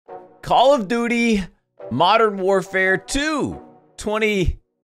Call of Duty Modern Warfare 2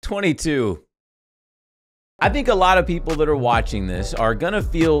 2022. I think a lot of people that are watching this are gonna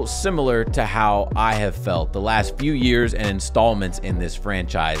feel similar to how I have felt the last few years and installments in this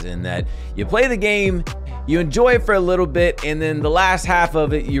franchise, in that you play the game, you enjoy it for a little bit, and then the last half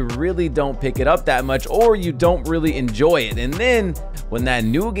of it, you really don't pick it up that much, or you don't really enjoy it. And then when that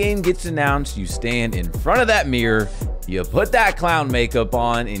new game gets announced, you stand in front of that mirror, you put that clown makeup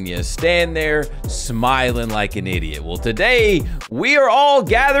on, and you stand there smiling like an idiot. Well, today, we are all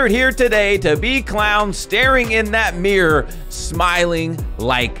gathered here today to be clowns staring in that mirror, smiling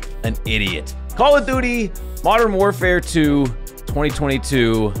like an idiot. Call of Duty Modern Warfare 2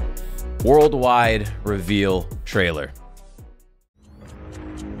 2022 worldwide reveal trailer.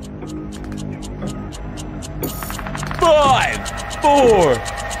 Five, four,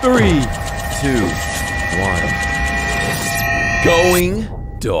 three, two, one. Going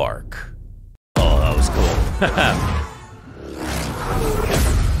dark. Oh, that was cool.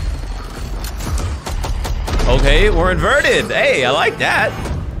 Okay, we're inverted. Hey, I like that.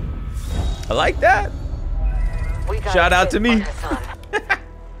 I like that. Shout out to me.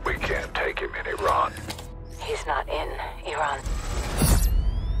 We can't take him in Iran. He's not in Iran.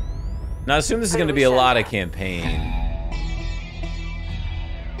 Now, I assume this is going to be a lot of campaign.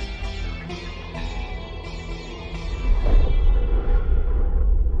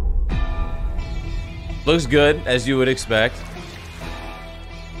 Looks good, as you would expect.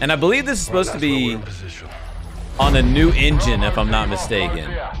 And I believe this is supposed to be on a new engine, if I'm not mistaken.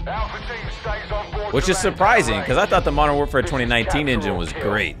 Which is surprising, because I thought the Modern Warfare 2019 engine was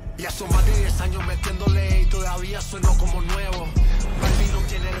great.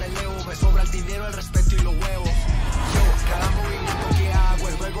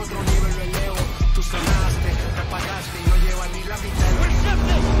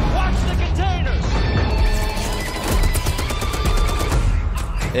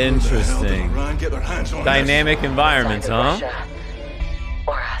 Interesting. Dynamic environments, huh?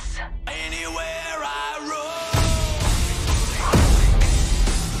 Or us.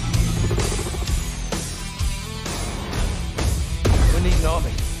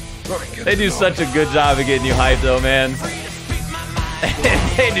 They do such a good job of getting you hyped, though, man.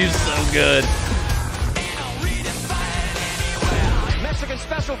 They do so good. Mexican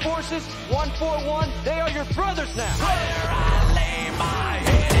Special Forces, 141, they are your brothers now.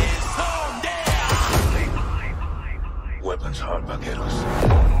 Weapons hard, vaqueros.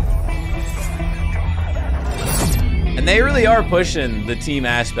 And they really are pushing the team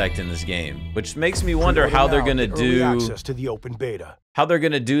aspect in this game, which makes me wonder how they're gonna do access to the open beta. How they're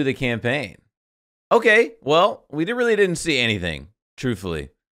gonna do the campaign. Okay, well, we really didn't see anything, truthfully.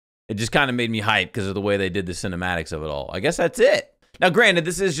 It just kind of made me hype because of the way they did the cinematics of it all. I guess that's it. Now, granted,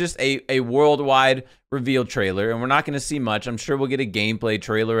 this is just a worldwide reveal trailer, and we're not going to see much. I'm sure we'll get a gameplay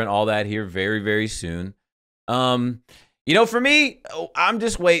trailer and all that here very, very soon. You know, for me, I'm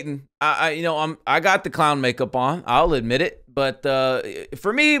just waiting. I got the clown makeup on. I'll admit it. But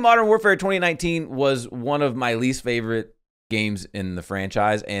for me, Modern Warfare 2019 was one of my least favorite games in the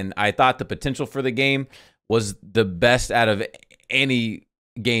franchise, and I thought the potential for the game was the best out of any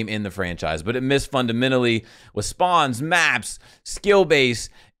game in the franchise, but it missed fundamentally with spawns, maps, skill base,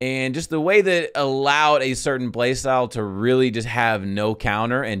 and just the way that it allowed a certain playstyle to really just have no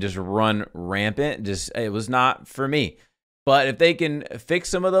counter and just run rampant. It was not for me. But if they can fix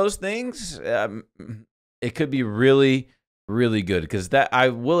some of those things, it could be really, really good, because that, I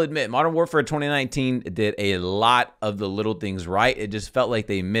will admit, Modern Warfare 2019 did a lot of the little things right. It just felt like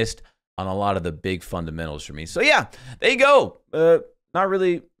they missed on a lot of the big fundamentals for me. So yeah, there you go. Not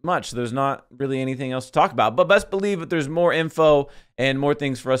really much. There's not really anything else to talk about, but best believe if there's more info and more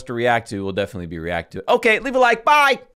things for us to react to, we'll definitely be reacting to it. Okay, leave a like. Bye.